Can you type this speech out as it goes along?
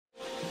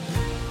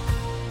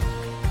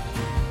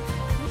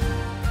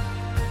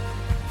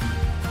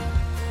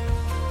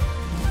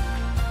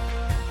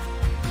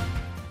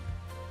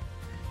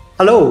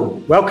Hello,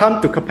 welcome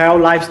to Capel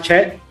Live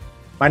Chat.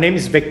 My name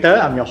is Victor.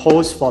 I'm your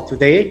host for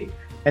today.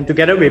 And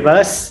together with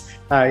us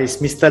is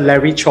Mr.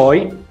 Larry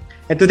Choi.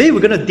 And today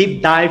we're going to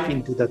deep dive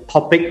into the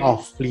topic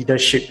of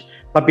leadership.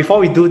 But before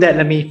we do that,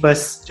 let me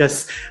first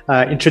just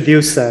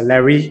introduce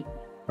Larry.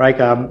 Right?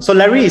 So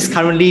Larry is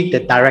currently the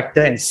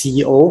director and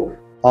CEO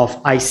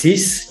of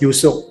ISIS,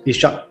 Yusof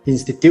Ishak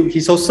Institute.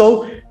 He's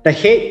also the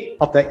head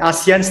of the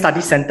ASEAN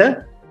Study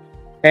Center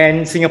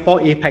and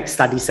Singapore APEC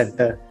Study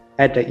Center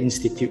at the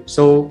Institute.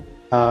 So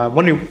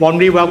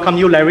warmly welcome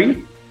you,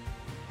 Larry.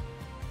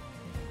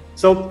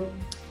 So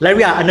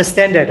Larry, I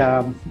understand that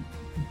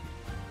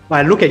when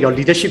I look at your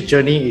leadership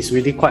journey, it's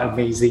really quite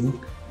amazing.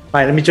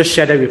 Right, let me just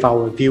share that with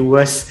our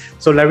viewers.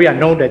 So Larry, I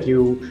know that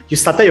you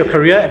started your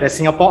career at the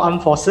Singapore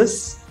Armed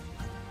Forces,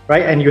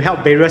 right? And you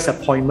held various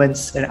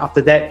appointments. And after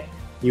that,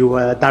 you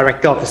were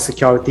director of the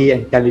Security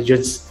and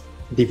Intelligence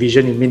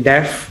Division in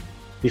MINDEF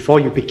before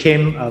you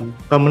became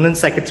permanent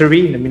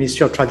secretary in the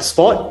Ministry of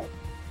Transport,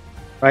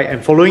 right?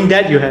 And following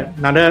that, you had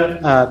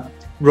another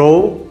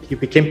role. You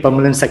became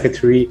permanent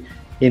secretary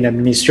in the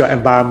Ministry of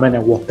Environment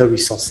and Water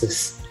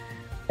Resources.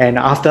 And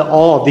after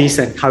all of this,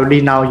 and currently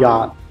now you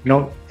are,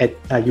 at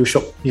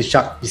Yusof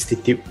Ishak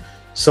Institute.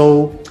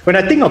 So when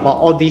I think about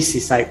all this,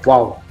 it's like,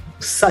 wow,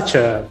 such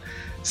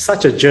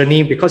a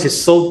journey, because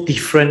it's so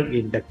different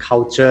in the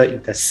culture,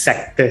 in the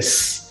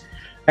sectors.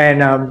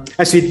 And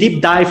as we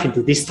deep dive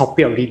into this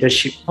topic of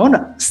leadership, I want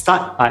to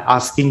start by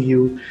asking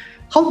you,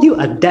 how do you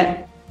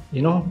adapt,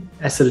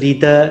 as a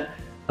leader,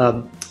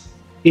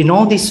 in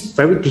all these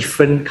very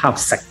different kind of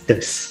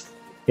sectors?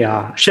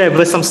 Yeah, share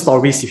with us some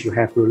stories if you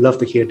have. We'd love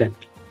to hear them.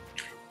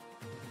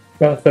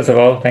 Well, first of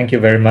all, thank you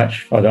very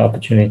much for the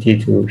opportunity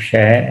to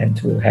share and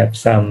to have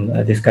some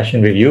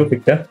discussion with you,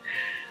 Victor.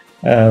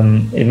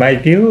 In my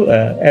view,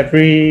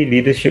 every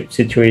leadership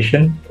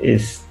situation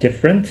is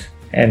different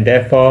and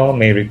therefore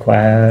may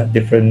require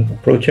different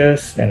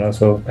approaches and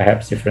also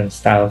perhaps different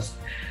styles.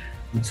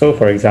 So,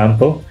 for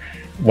example,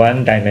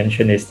 one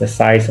dimension is the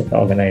size of the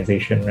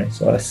organization, right?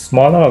 So a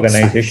smaller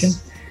organization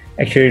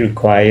actually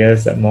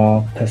requires a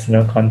more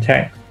personal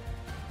contact,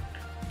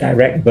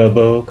 direct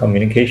verbal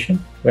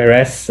communication,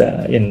 whereas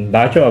in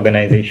larger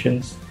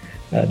organizations,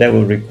 that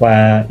will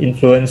require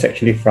influence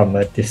actually from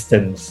a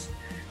distance,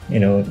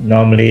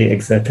 normally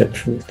exerted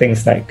through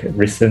things like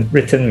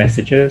written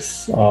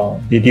messages or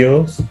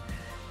videos,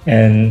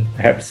 and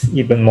perhaps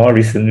even more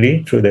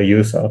recently through the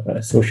use of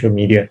social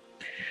media.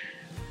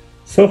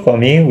 So for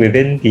me,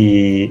 within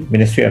the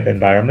Ministry of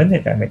Environment,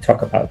 if I may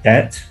talk about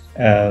that,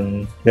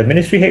 the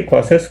ministry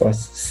headquarters was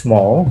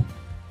small,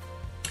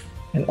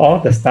 and all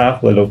the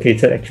staff were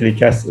located actually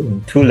just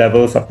in 2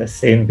 levels of the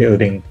same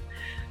building.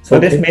 So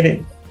this made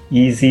it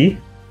easy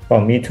for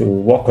me to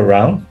walk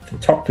around, to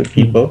talk to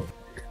people,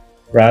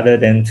 rather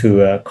than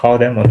to call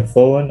them on the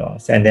phone or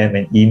send them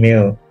an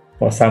email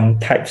for some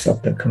types of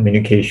the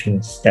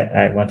communications that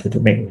I wanted to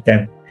make with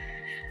them.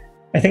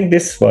 I think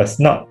this was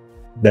not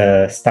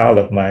the style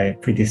of my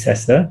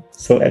predecessor.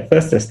 So at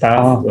first the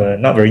staff were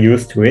not very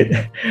used to it,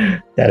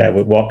 that I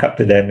would walk up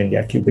to them in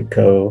their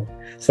cubicle.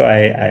 So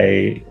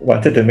I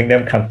wanted to make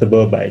them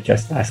comfortable by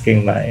just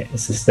asking my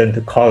assistant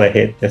to call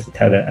ahead just to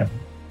tell them,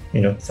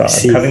 I'm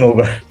coming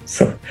over.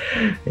 So,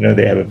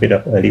 they have a bit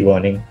of early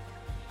warning.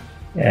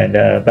 And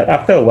but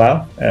after a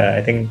while,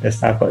 I think the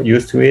staff got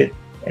used to it.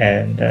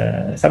 And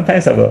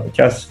sometimes I would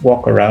just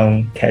walk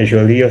around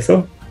casually or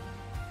so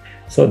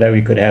that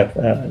we could have,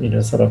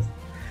 sort of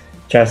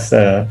just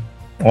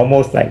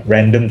almost like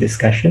random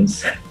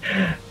discussions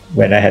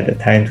when I had the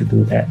time to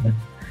do that.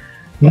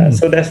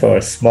 So that's for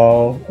a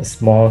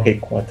small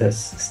headquarters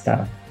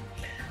staff.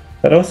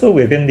 But also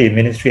within the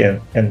Ministry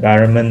of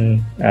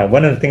Environment,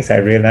 one of the things I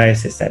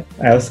realized is that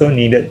I also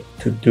needed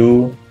to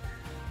do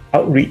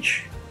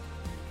outreach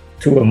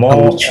to a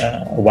more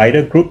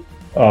wider group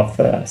of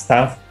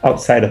staff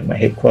outside of my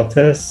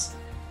headquarters,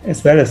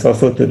 as well as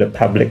also to the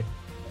public.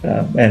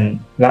 And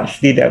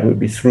largely that would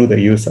be through the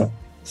use of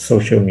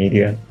social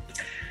media.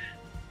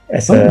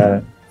 As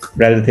a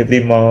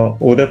relatively more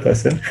older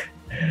person,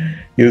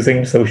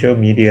 using social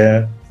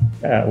media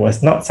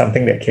was not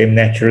something that came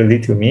naturally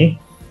to me.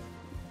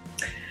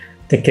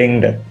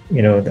 Taking the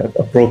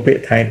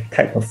appropriate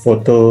type of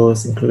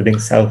photos, including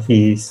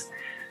selfies,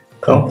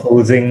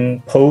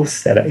 composing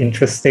posts that are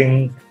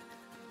interesting,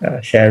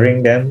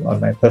 sharing them on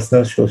my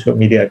personal social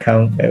media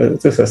account.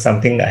 This was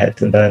something that I had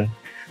to learn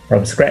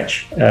from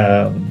scratch,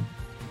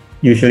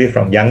 usually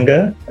from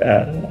younger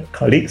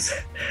colleagues,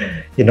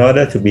 in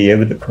order to be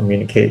able to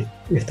communicate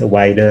with the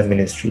wider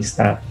ministry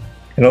staff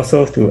and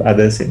also to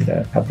others in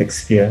the public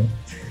sphere.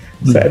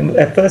 So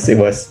at first it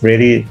was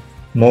really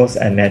most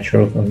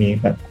unnatural for me,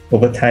 but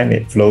over time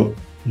it flowed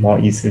more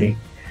easily.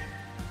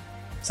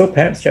 So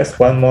perhaps just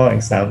one more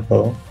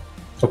example.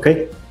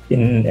 Okay.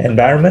 In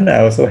environment,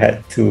 I also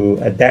had to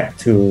adapt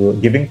to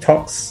giving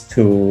talks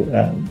to,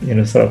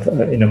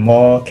 in a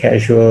more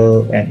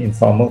casual and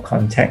informal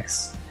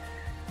context.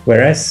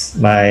 Whereas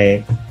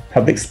my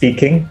public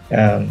speaking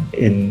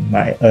in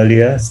my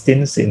earlier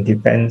stints in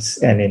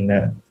defense and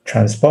in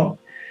transport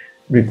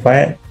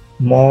required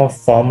more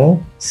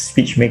formal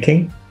speech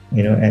making,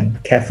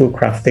 and careful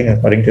crafting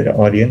according to the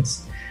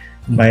audience.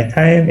 My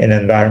time and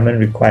environment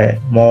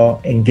required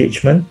more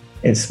engagement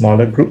in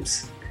smaller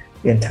groups,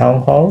 in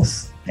town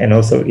halls, and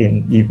also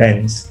in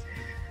events.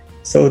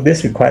 So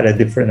this required a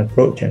different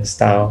approach and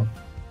style,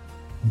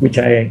 which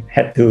I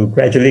had to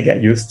gradually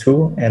get used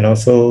to and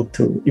also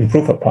to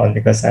improve upon,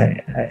 because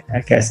I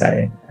guess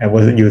I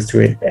wasn't used to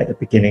it at the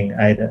beginning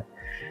either.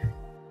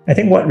 I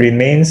think what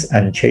remains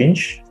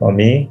unchanged for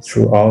me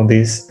through all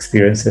these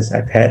experiences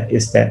I've had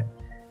is that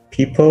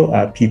people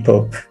are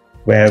people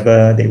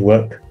wherever they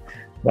work,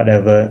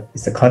 whatever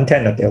is the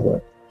content of their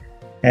work.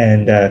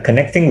 And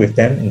connecting with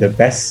them in the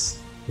best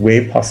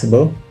way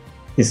possible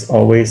is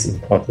always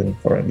important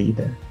for a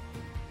leader.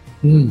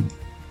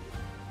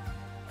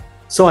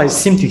 So I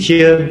seem to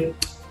hear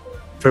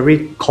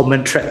very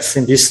common threads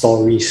in these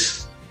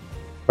stories,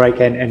 right?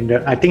 And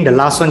I think the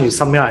last one,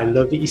 something I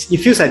love it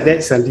feels like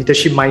that's a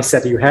leadership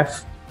mindset you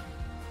have,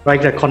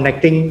 right? Like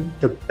connecting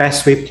the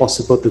best way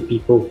possible to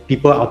people.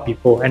 People are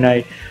people, and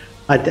I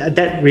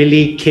that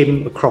really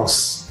came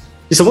across.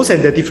 It's almost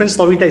like the different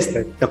story that is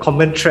the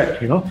common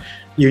thread.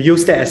 You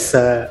use that as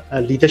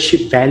a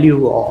leadership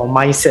value or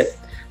mindset.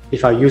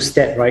 If I use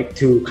that, right,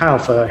 to kind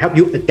of help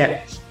you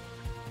adapt,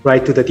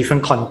 right, to the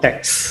different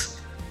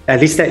contexts. At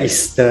least that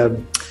is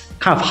the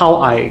kind of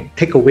how I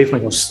take away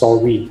from your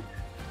story.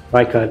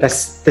 Like that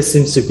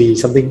seems to be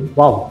something,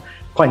 wow,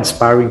 quite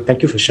inspiring.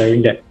 Thank you for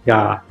sharing that.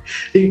 Yeah.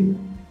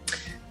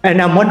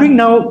 And I'm wondering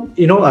now,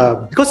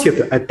 because you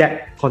have to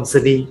adapt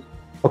constantly.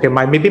 Okay,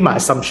 maybe my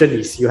assumption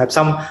is you have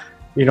some,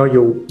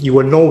 you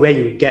will know where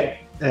you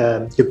get,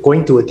 you're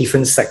going to a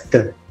different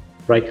sector,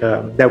 right?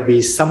 There'll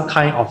be some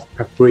kind of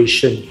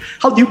preparation.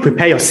 How do you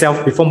prepare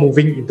yourself before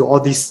moving into all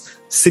these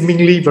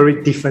seemingly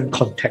very different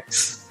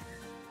contexts?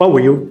 What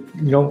will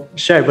you,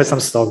 share with some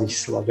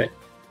stories about that?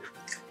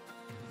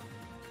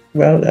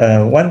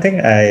 Well, one thing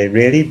I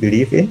really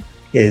believe in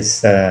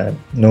is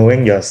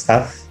knowing your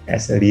stuff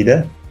as a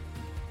leader.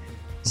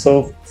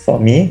 So for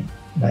me,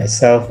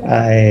 myself,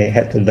 I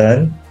had to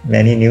learn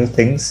many new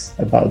things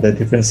about the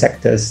different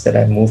sectors that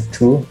I moved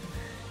to,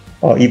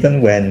 or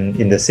even when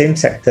in the same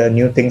sector,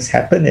 new things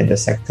happen in the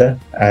sector,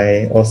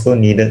 I also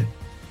needed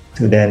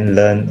to then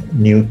learn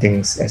new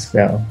things as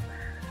well.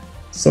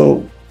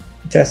 So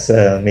just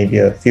maybe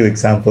a few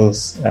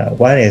examples.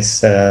 One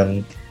is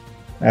I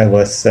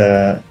was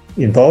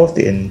involved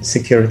in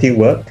security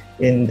work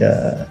in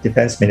the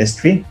Defense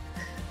Ministry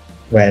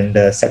when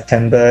the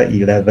September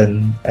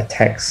 11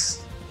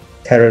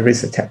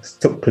 terrorist attacks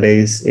took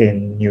place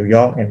in New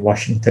York and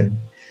Washington.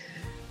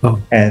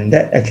 And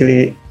that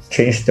actually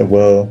changed the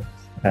world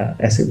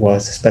as it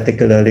was,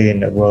 particularly in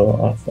the world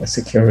of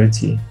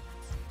security.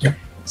 Yeah.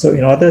 So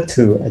in order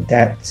to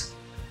adapt,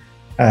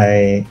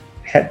 I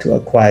had to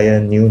acquire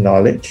new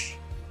knowledge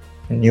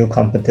and new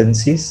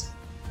competencies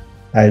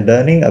by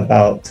learning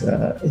about,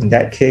 in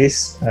that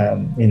case,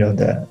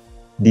 the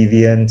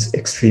deviant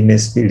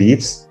extremist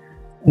beliefs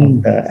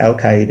of the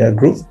Al-Qaeda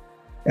group,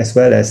 as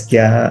well as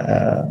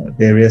their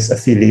various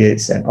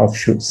affiliates and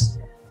offshoots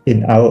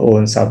in our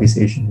own Southeast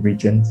Asian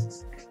region.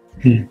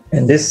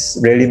 And this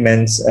really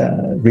meant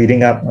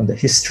reading up on the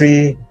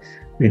history,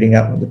 reading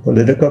up on the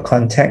political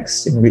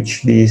context in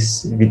which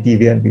these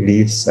deviant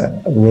beliefs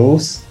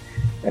arose,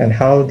 and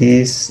how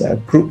these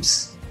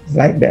groups,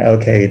 like the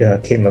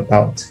Al-Qaeda, came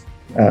about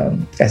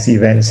as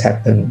events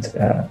happened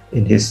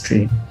in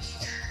history.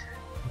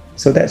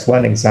 So that's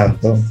one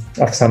example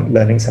of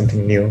learning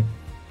something new.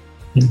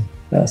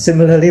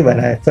 Similarly, when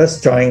I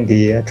first joined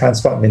the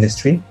Transport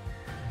Ministry,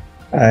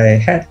 I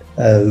had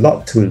a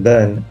lot to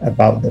learn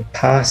about the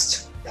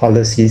past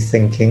policy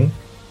thinking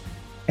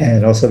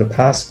and also the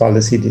past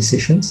policy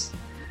decisions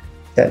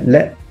that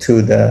led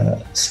to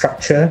the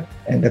structure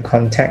and the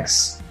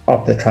context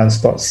of the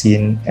transport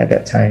scene at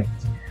that time.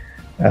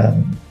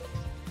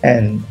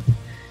 And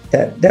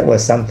that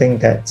was something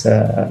that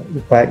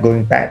required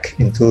going back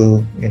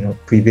into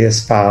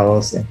previous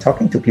files and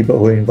talking to people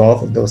who were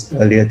involved in those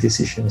earlier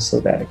decisions, so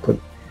that I could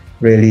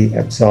really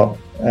absorb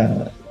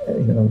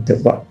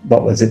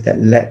what was it that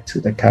led to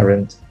the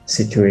current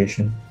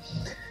situation.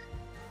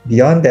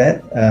 Beyond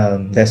that,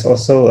 there's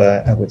also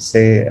I would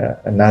say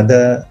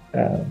another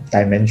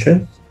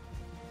dimension,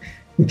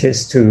 which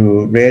is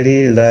to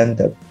really learn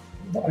the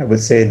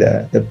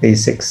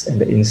basics and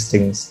the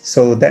instincts.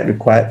 So that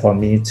required for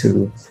me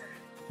to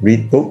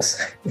read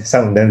books,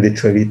 some of them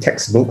literally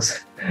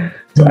textbooks,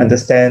 to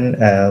understand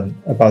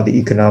about the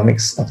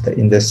economics of the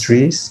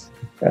industries.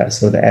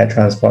 So the air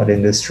transport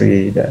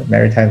industry, the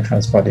maritime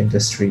transport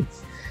industry.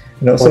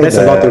 That's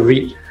a lot to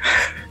read.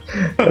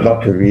 A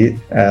lot to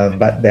read,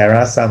 but there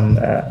are some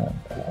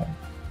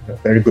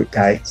very good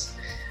guides.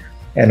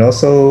 And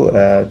also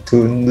to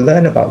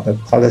learn about the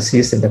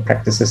policies and the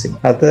practices in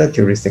other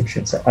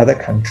jurisdictions or other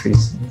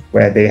countries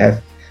where they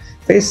have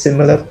faced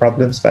similar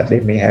problems, but they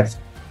may have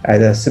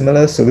either a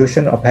similar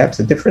solution or perhaps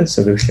a different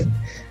solution,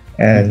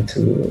 and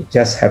to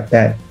just have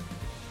that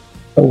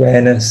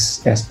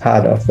awareness as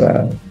part of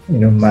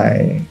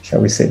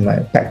my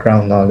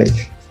background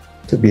knowledge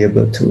to be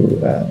able to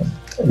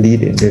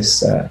lead in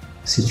this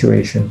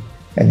situation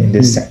and in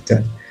this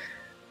sector.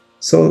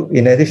 So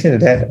in addition to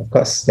that, of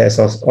course, there's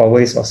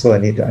always also a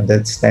need to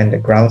understand the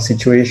ground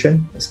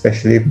situation,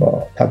 especially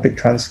for public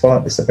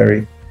transport. It's a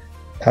very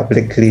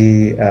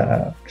publicly,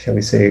 shall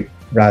we say,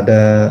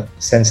 rather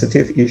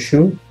sensitive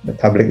issue. The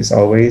public is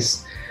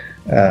always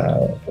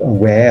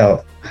aware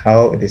of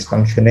how it is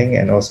functioning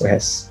and also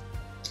has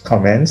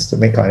comments to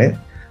make on it.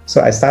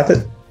 So I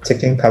started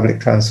taking public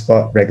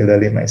transport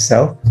regularly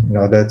myself in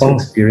order to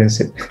experience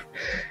it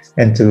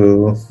and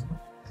to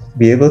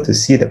be able to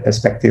see the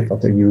perspective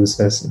of the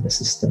users in the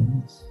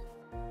system.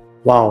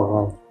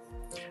 Wow.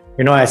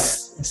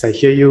 As I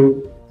hear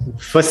you,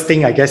 first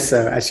thing, I guess,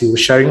 as you were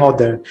sharing all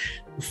the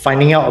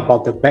finding out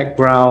about the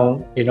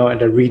background, and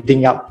the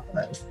reading up,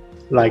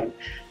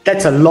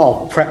 that's a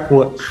lot of prep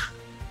work,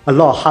 a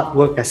lot of hard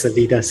work as a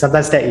leader.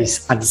 Sometimes that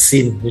is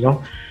unseen,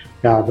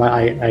 but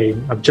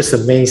I'm just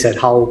amazed at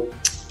how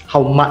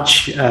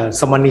much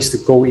someone needs to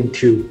go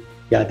into.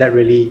 That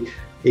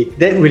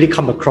really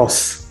come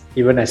across,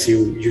 even as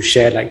you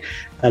share,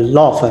 a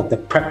lot of the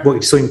prep work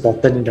is so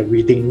important in the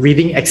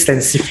reading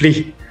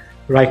extensively.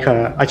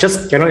 I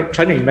just cannot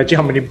try to imagine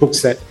how many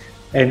books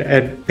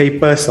and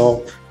papers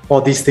or all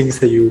these things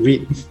that you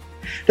read.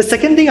 The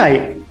second thing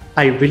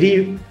I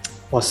really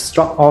was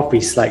struck off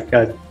is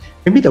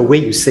maybe the way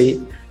you say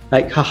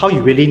it, how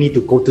you really need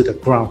to go to the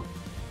ground,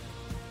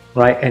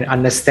 right, and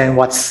understand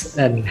what's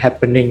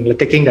happening,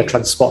 taking the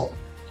transport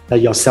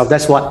yourself.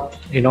 That's what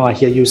I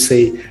hear you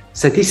say.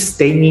 So this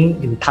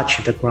staying in touch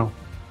with the ground.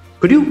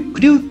 Could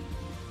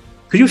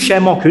you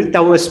share more? Could you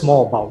tell us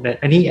more about that?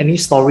 Any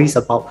stories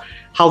about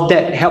how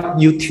that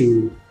helped you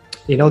to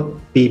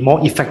be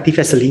more effective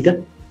as a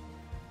leader?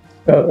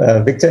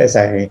 Well, Victor, as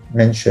I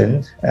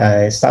mentioned,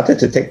 I started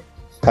to take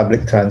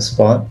public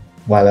transport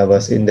while I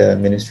was in the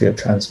Ministry of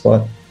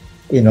Transport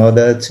in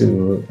order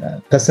to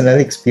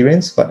personally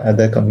experience what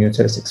other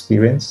commuters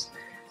experience,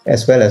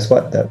 as well as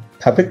what the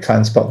public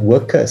transport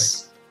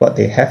workers, what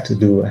they have to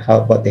do,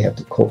 what they have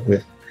to cope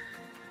with.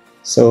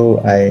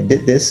 So I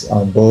did this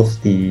on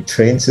both the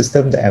train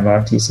system, the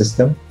MRT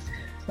system,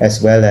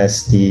 as well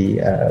as the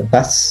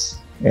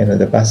bus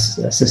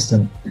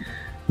system.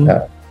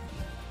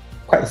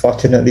 Quite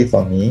fortunately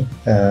for me,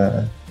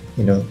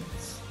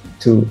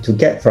 to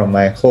get from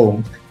my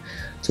home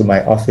to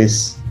my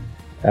office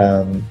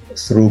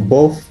through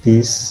both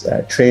these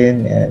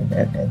train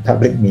and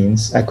public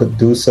means, I could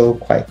do so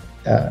quite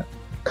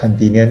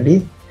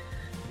conveniently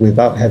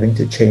without having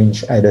to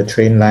change either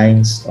train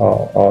lines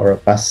or a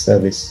bus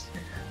service.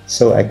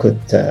 So I could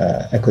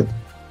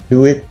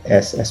do it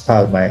as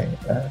part of my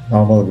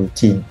normal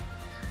routine.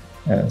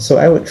 So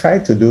I would try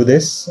to do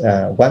this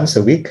once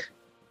a week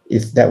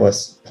if that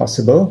was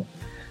possible,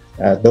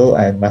 though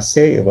I must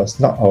say it was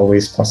not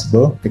always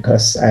possible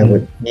because I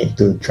would need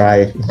to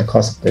drive in the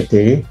course of the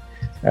day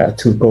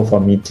to go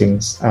for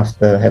meetings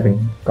after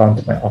having gone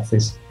to my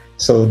office.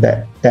 So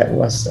that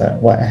was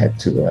what I had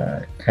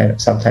to kind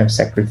of sometimes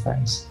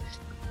sacrifice.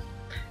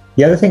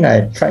 The other thing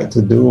I tried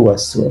to do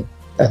was to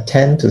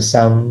attend to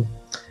some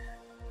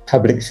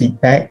public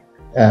feedback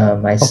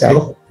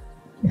myself. Okay.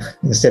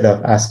 Instead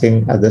of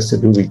asking others to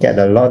do, we get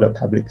a lot of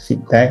public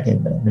feedback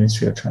in the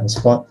Ministry of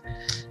Transport.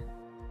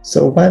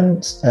 So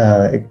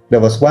there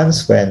was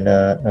once when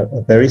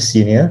a very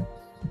senior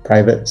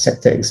private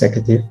sector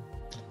executive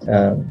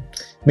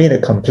made a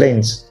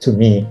complaint to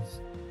me.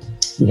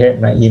 He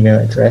had my email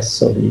address,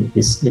 so he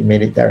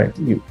made it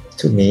directly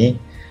to me.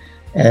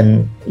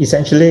 And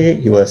essentially,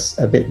 he was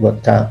a bit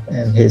worked up,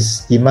 and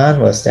his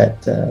demand was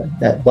that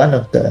one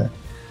of the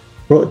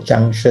road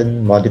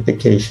junction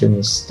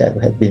modifications that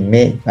had been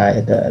made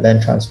by the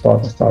Land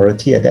Transport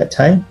Authority at that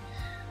time,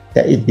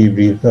 that it be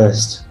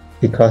reversed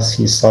because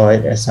he saw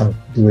it as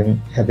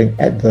having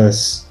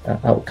adverse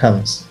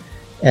outcomes.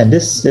 And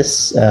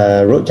this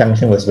road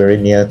junction was very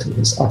near to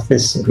his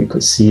office, so we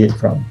could see it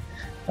from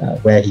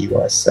where he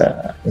was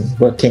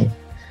working.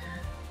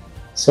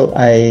 So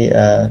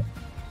I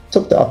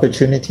took the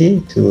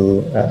opportunity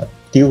to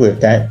deal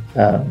with that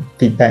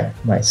feedback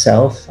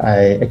myself.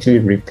 I actually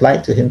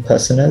replied to him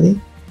personally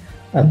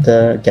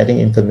after getting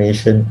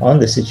information on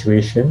the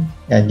situation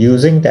and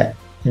using that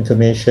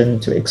information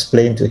to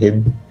explain to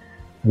him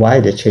why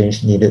the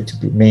change needed to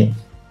be made.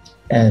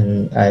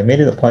 And I made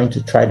it a point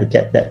to try to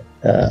get that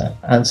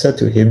answer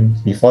to him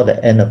before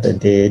the end of the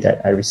day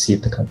that I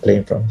received the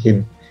complaint from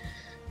him.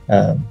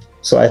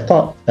 So I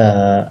thought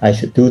I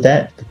should do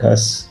that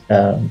because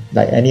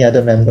like any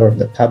other member of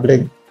the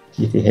public,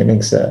 if he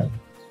makes a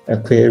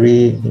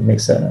query, he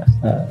makes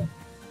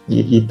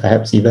he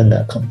perhaps even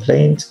a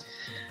complaint,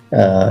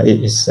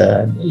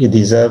 it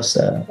deserves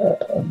a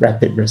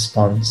rapid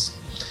response.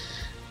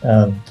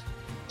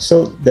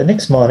 So the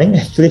next morning,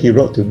 actually, he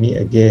wrote to me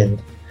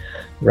again,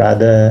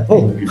 rather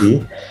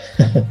angrily.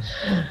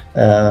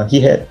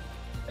 He had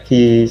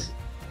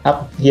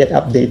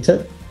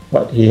updated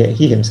what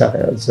he himself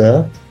had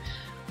observed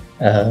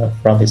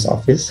from his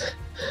office,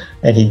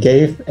 and he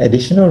gave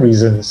additional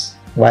reasons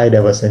why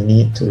there was a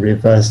need to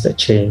reverse the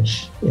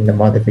change in the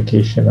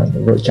modification on the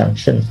road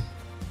junction.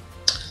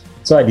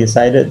 So I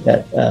decided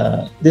that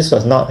this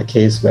was not a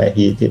case where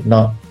he did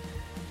not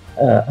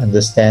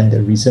understand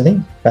the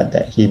reasoning, but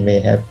that he may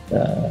have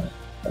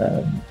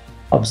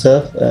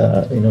observed,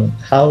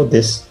 how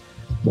this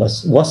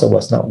was or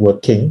was not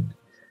working.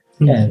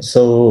 And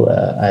so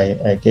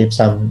I gave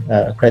some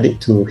credit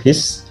to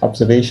his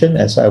observation,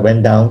 and so I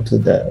went down to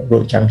the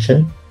road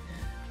junction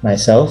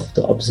myself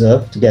to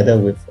observe together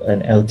with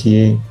an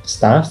LTA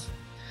staff,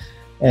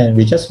 and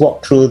we just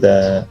walked through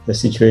the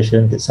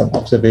situation, did some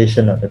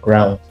observation on the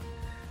ground.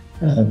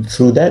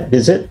 Through that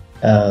visit,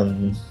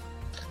 I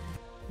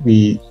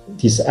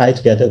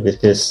together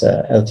with this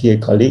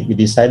LTA colleague, we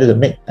decided to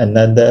make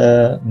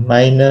another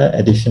minor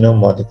additional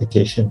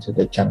modification to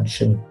the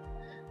junction.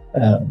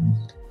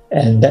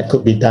 And that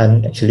could be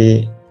done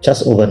actually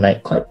just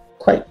overnight,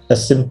 quite a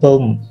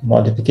simple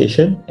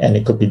modification, and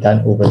it could be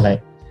done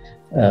overnight.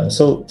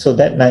 So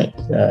that night,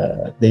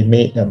 they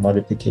made a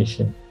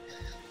modification.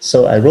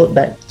 So I wrote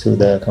back to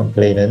the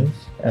complainant,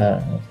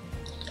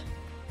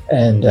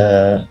 and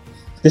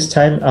this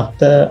time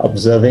after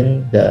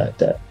observing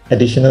the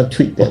additional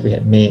tweak that we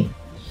had made,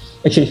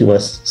 actually he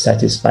was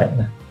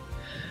satisfied.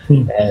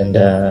 And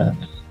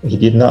he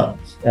did not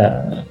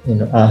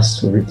ask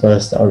to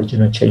reverse the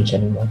original change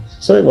anymore.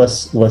 So it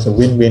was a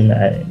win-win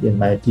in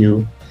my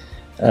view.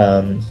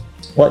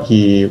 What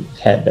he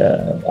had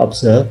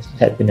observed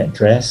had been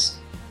addressed,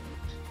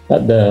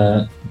 but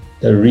the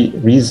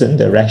reason,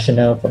 the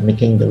rationale for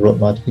making the road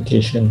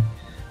modification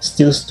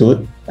still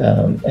stood,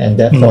 and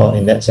therefore,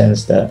 in that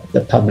sense,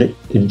 the public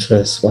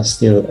interest was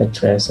still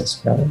addressed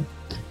as well.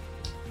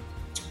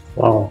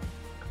 Wow,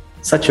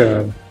 such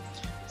a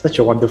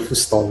wonderful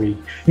story.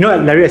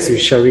 Larry, as you're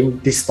sharing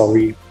this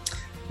story,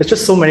 there's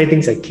just so many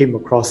things I came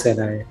across,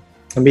 and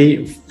I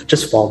mean,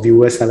 just for our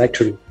viewers, I like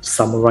to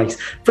summarize.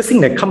 First thing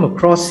that come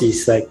across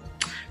is like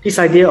this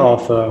idea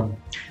of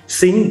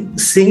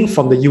seeing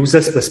from the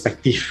user's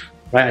perspective,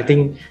 right? I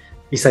think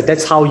it's like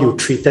that's how you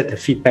treated the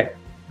feedback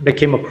that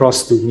came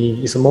across to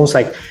me. It's almost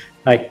like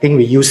I think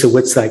we use the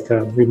words like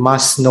we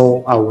must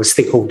know our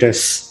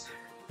stakeholders,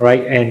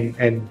 right?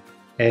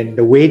 And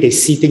the way they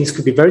see things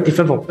could be very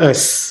different from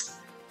us,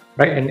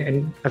 right?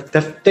 And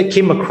that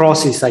came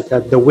across is like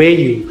the way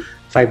you,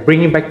 if I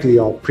bring it back to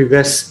your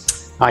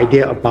previous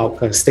idea about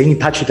staying in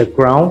touch with the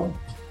ground,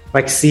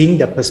 like seeing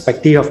the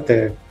perspective of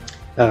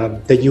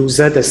the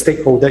user, the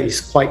stakeholder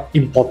is quite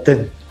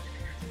important,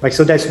 right?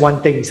 So that's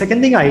one thing.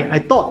 Second thing, I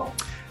thought,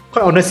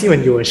 quite honestly,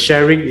 when you were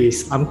sharing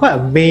is, I'm quite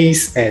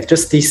amazed at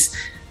just this,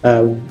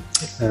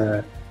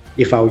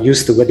 if I'll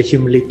use the word, the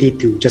humility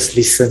to just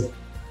listen,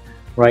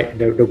 right?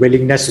 The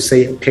willingness to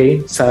say,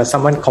 okay, so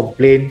someone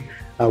complained,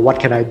 what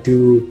can I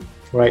do,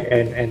 right?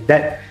 And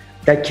that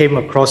came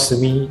across to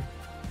me,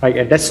 right?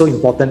 And that's so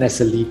important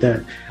as a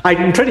leader.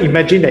 I'm trying to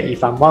imagine that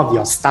if I'm one of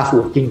your staff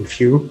working with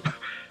you,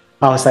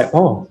 I was like,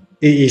 oh,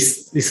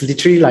 it's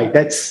literally like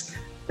that's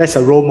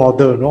a role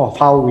model, of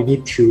how we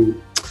need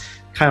to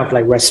kind of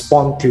like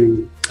respond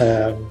to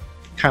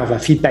kind of a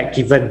feedback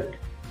given.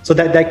 So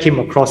that came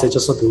across. I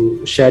just want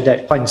to share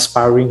that, quite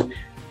inspiring,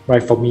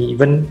 right, for me.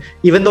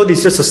 Even though this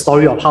is just a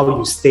story of how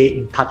you stay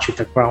in touch with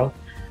the ground,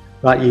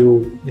 right?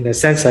 You, in a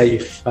sense,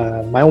 if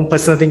my own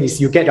personal thing is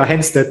you get your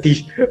hands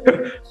dirty,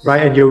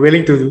 right, and you're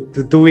willing to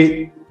do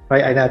it,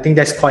 right? And I think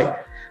that's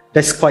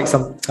quite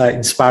some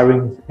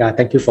inspiring. Yeah,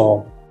 thank you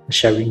for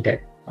sharing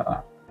that.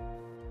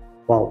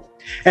 Wow.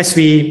 As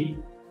we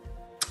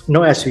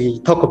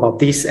talk about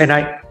this, and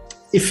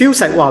it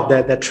feels like wow,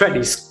 the thread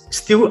is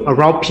still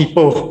around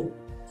people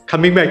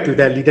coming back to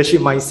their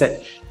leadership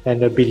mindset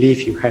and the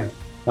belief you have.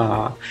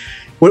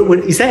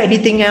 Is there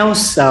anything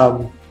else,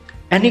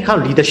 any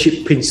kind of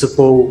leadership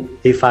principle,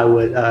 if I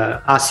would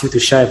ask you to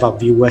share with our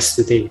viewers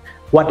today,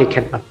 what they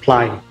can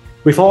apply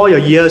with all your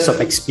years of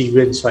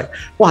experience, right?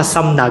 What are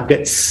some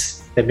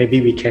nuggets that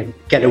maybe we can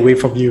get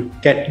from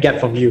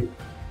you?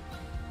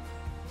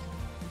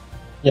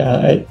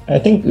 Yeah, I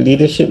think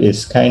leadership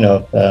is kind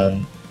of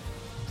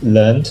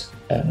learned.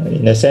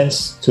 In a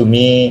sense, to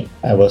me,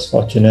 I was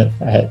fortunate.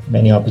 I had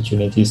many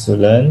opportunities to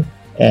learn,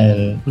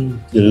 and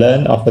you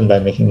learn often by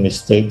making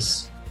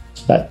mistakes,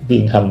 but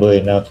being humble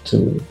enough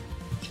to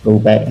go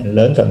back and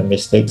learn from the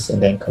mistakes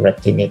and then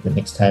correcting it the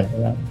next time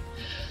around.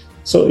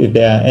 So if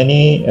there are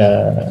any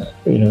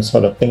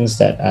sort of things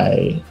that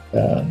I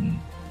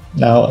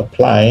now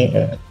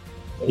apply,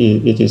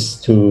 it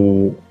is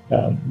to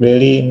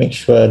really make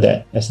sure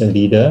that as a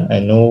leader, I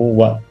know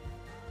what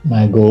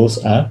my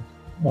goals are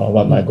or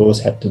what my goals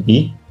have to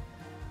be.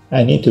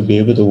 I need to be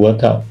able to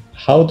work out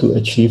how to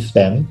achieve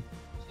them.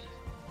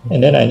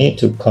 And then I need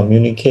to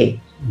communicate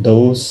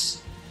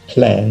those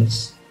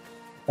plans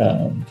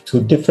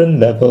to different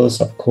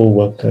levels of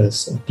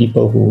co-workers and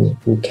people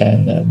who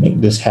can make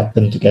this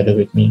happen together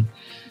with me.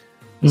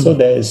 So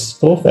there is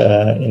both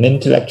an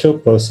intellectual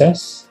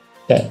process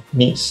that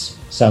needs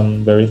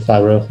some very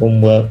thorough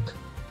homework,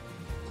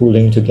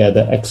 pulling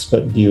together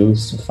expert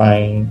views to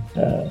find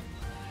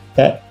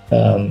that,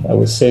 I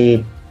would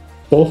say,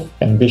 both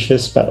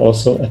ambitious but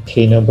also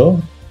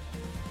attainable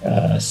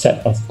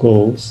set of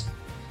goals,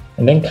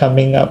 and then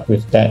coming up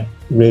with that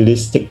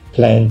realistic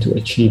plan to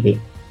achieve it.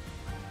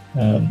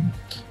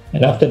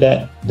 And after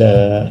that,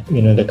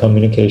 the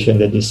communication,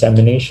 the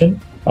dissemination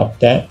of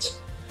that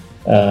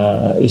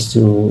is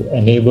to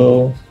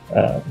enable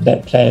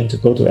that plan to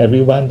go to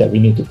everyone that we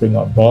need to bring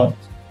on board.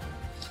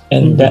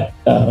 And that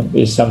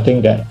is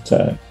something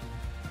that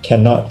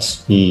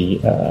cannot be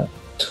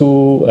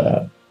too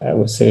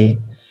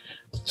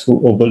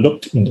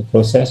overlooked in the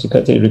process,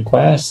 because it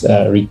requires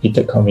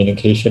repeated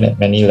communication at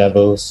many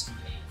levels,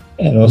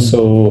 and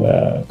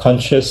also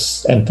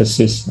conscious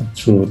emphasis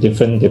through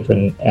different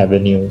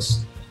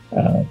avenues,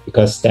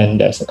 because then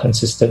there's a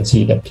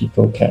consistency that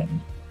people can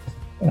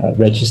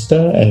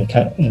register and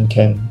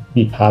can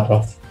be part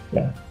of.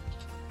 Yeah.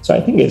 So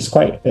I think it's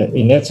quite,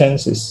 in that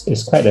sense,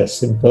 it's quite a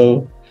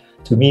simple.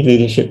 To me,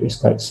 leadership is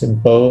quite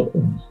simple,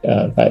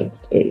 but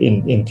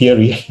in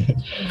theory,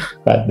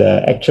 but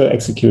the actual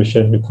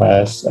execution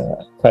requires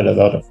quite a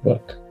lot of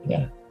work.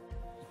 Yeah.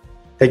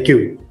 Thank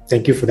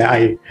you for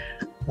that.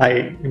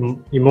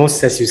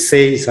 Most, as you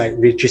say, it's like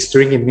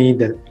registering in me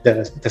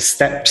the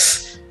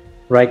steps,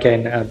 right?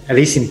 And at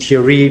least in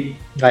theory,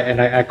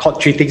 and I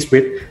caught three things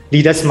with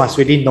leaders must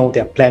really know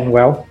their plan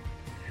well,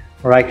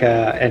 right?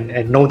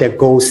 And know their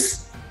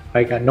goals,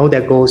 right? Know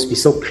their goals, be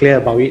so clear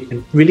about it,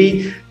 and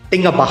really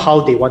think about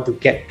how they want to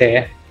get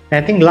there.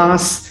 And I think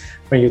last,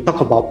 when you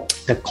talk about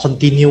the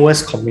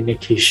continuous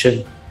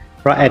communication,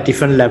 right, at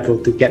different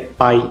level to get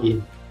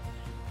buy-in,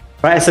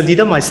 right? As a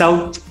leader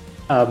myself,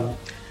 I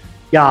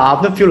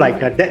often feel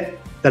like that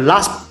the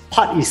last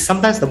part is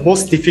sometimes the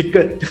most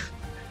difficult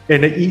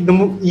and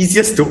the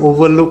easiest to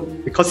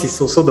overlook, because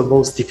it's also the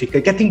most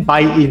difficult, getting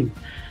buy-in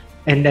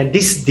and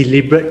this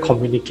deliberate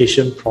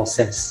communication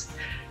process.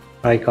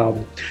 Like,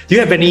 do you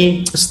have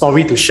any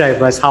story to share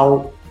with us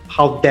how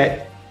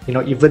that,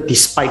 even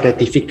despite the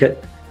difficult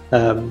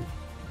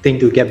thing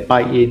to get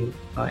buy-in,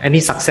 any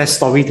success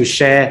story to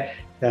share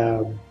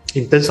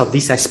in terms of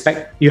this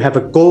aspect? You have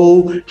a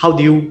goal, how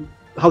do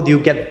you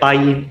get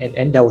buy-in,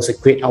 and that was a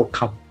great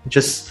outcome?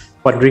 Just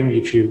wondering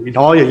if you, in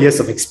all your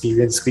years of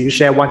experience, could you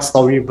share one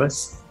story with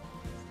us?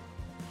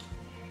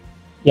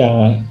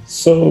 Yeah,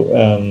 so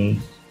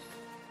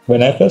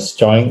when I first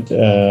joined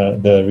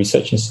the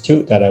research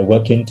institute that I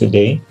work in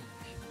today,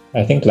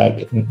 I think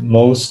like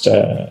most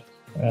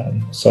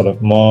sort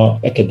of more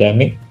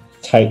academic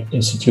type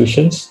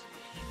institutions,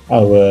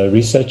 our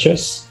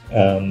researchers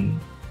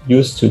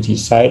used to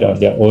decide on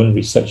their own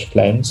research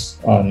plans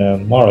on a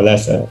more or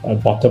less a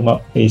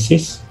bottom-up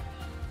basis,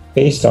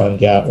 based on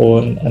their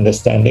own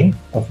understanding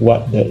of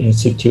what the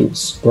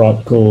institute's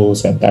broad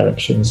goals and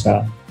directions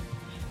are.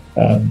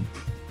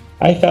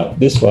 I felt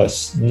this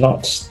was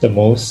not the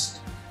most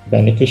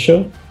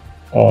beneficial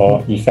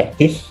or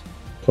effective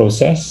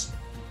process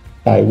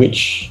by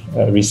which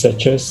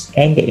researchers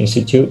and the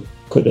institute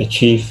could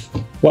achieve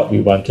what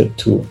we wanted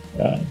to,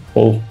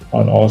 both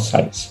on all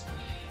sides.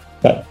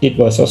 But it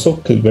was also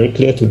very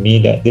clear to me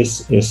that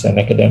this is an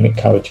academic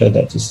culture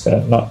that is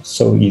not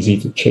so easy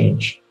to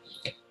change.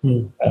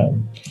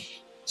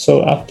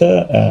 So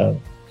after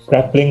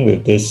grappling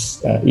with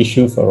this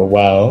issue for a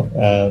while,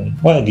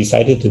 what I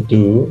decided to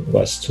do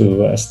was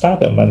to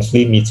start a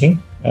monthly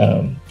meeting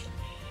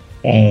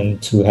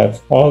and to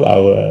have all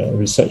our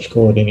research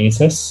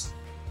coordinators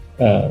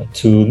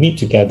to meet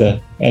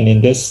together. And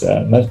in this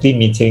monthly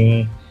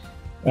meeting,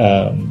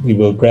 we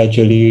will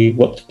gradually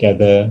work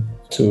together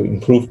to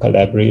improve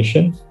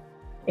collaboration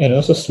and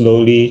also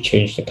slowly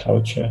change the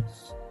culture.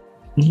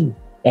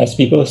 As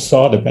people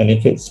saw the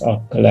benefits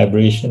of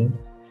collaboration,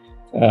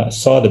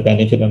 saw the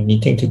benefit of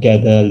meeting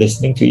together,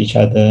 listening to each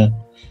other,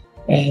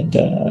 and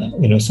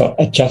sort of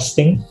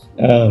adjusting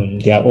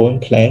their own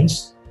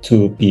plans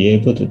to be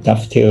able to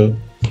dovetail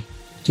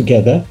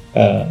together,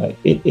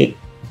 it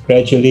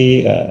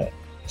gradually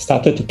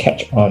started to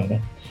catch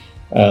on.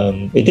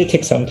 It did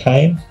take some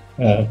time,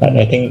 but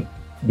I think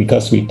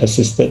because we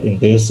persisted in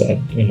this,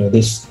 and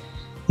this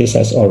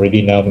has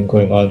already now been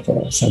going on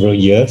for several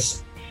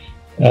years.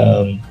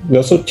 We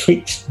also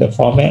tweaked the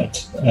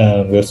format.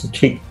 We also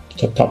tweaked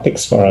the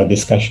topics for our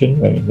discussion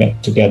when we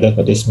met together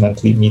for this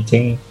monthly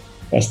meeting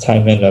as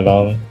time went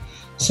along,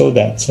 so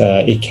that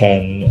it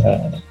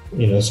can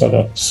sort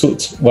of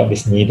suit what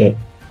is needed.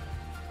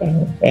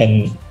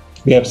 And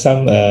we have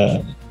some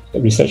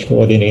research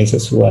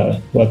coordinators who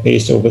are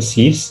based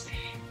overseas.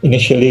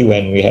 Initially,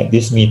 when we had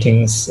these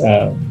meetings,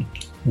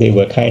 they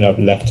were kind of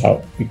left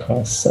out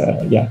because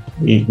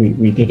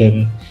we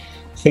didn't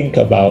think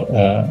about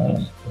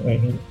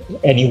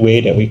any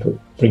way that we could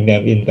bring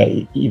them in. But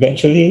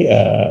eventually,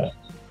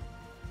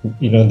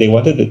 they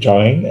wanted to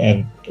join,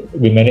 and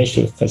we managed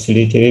to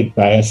facilitate it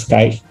via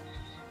Skype,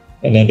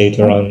 and then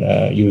later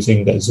on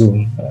using the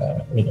Zoom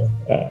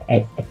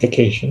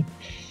application.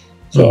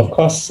 So of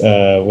course,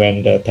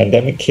 when the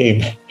pandemic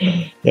came,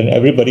 then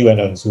everybody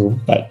went on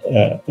Zoom. But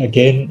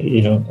again,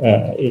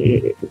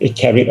 it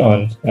carried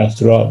on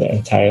throughout the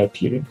entire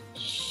period.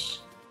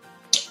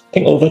 I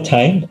think over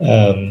time,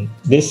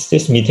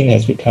 this meeting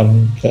has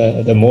become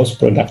the most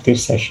productive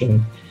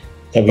session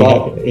that we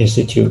have at the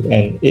Institute,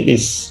 and it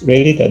is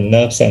really the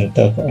nerve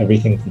center for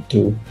everything we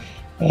do.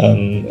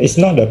 It's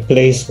not a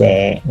place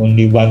where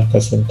only one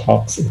person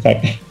talks. In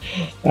fact,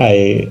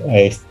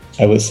 I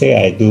would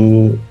say I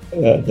do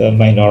the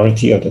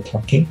minority of the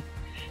talking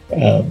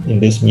in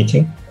this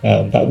meeting.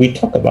 But we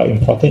talk about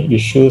important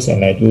issues,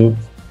 and I do,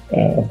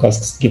 of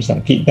course, give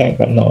some feedback.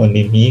 But not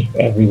only me,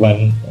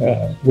 everyone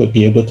would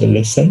be able to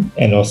listen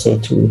and also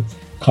to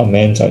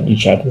comment on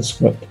each other's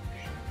work.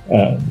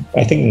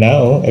 I think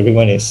now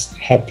everyone is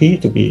happy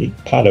to be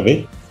part of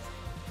it,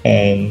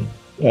 and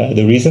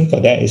the reason for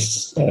that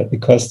is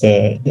because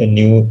the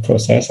new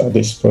process, or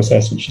this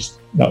process, which is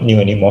not new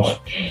anymore,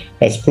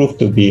 has proved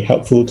to be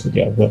helpful to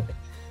their work.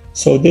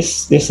 So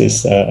this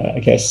is, I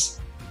guess,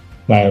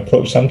 my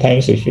approach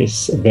sometimes, which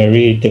is a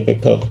very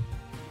difficult,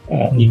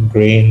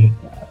 ingrained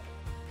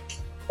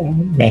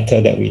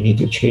matter that we need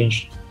to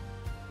change.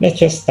 Let's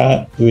just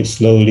start, do it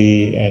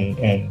slowly, and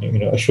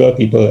assure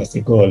people as they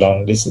go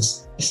along. This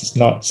is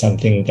not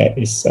something that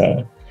is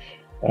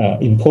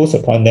imposed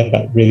upon them,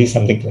 but really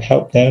something to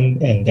help them,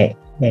 and that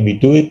when we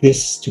do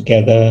this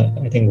together,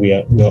 I think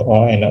we'll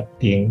all end up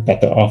being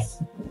better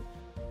off.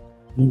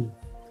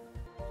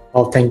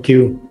 Oh, thank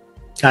you.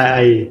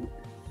 I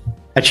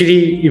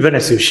actually, even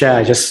as you share,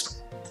 I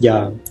just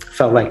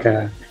felt like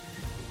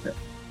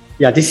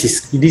this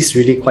is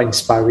really quite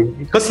inspiring,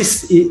 because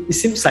it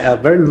seems like a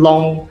very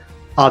long,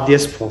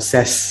 arduous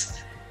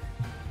process.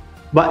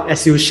 But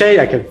as you share,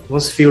 I can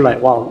almost feel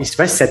like, wow, it's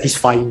very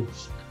satisfying.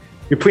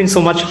 You put in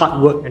so much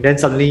hard work, and then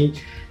suddenly,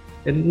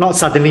 and not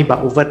suddenly, but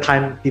over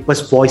time,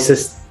 people's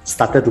voices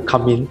started to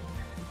come in.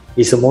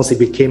 It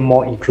became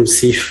more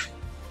inclusive,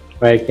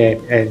 right?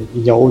 And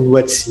in your own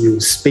words, you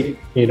speak,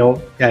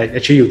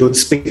 actually you don't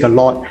speak a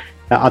lot.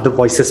 Other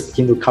voices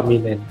begin to come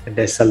in, and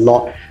there's a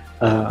lot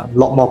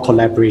more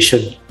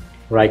collaboration,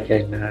 right?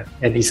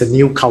 And it's a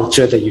new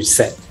culture that you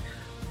set.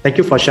 Thank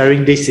you for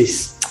sharing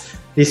this.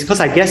 Because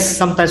I guess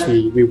sometimes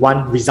we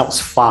want results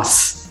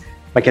fast,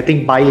 but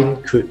getting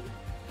buy-in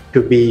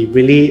could be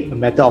really a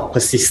matter of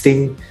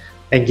persisting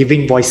and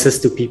giving voices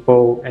to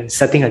people and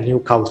setting a new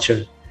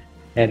culture.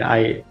 And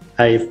I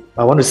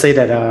want to say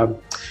that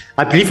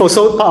I believe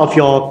also part of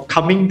your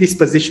coming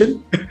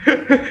disposition,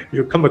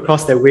 you come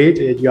across that way,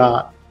 that you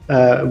are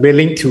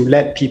willing to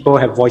let people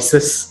have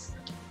voices,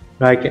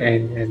 right?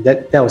 And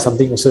that was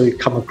something also you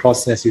come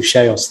across as you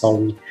share your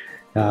story.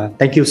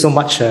 Thank you so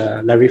much,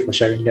 Larry, for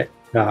sharing that.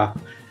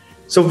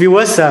 So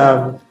viewers,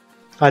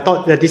 I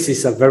thought that this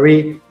is a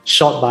very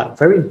short but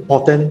very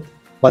important,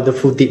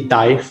 wonderful deep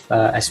dive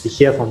as we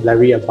hear from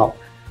Larry about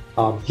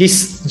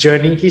his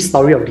journey, his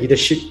story of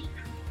leadership.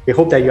 We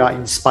hope that you are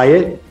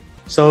inspired.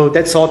 So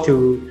that's all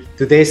to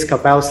today's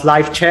Kapel's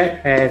live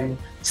chat, and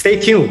stay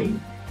tuned,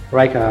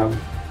 right?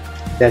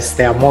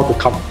 There are more to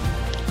come.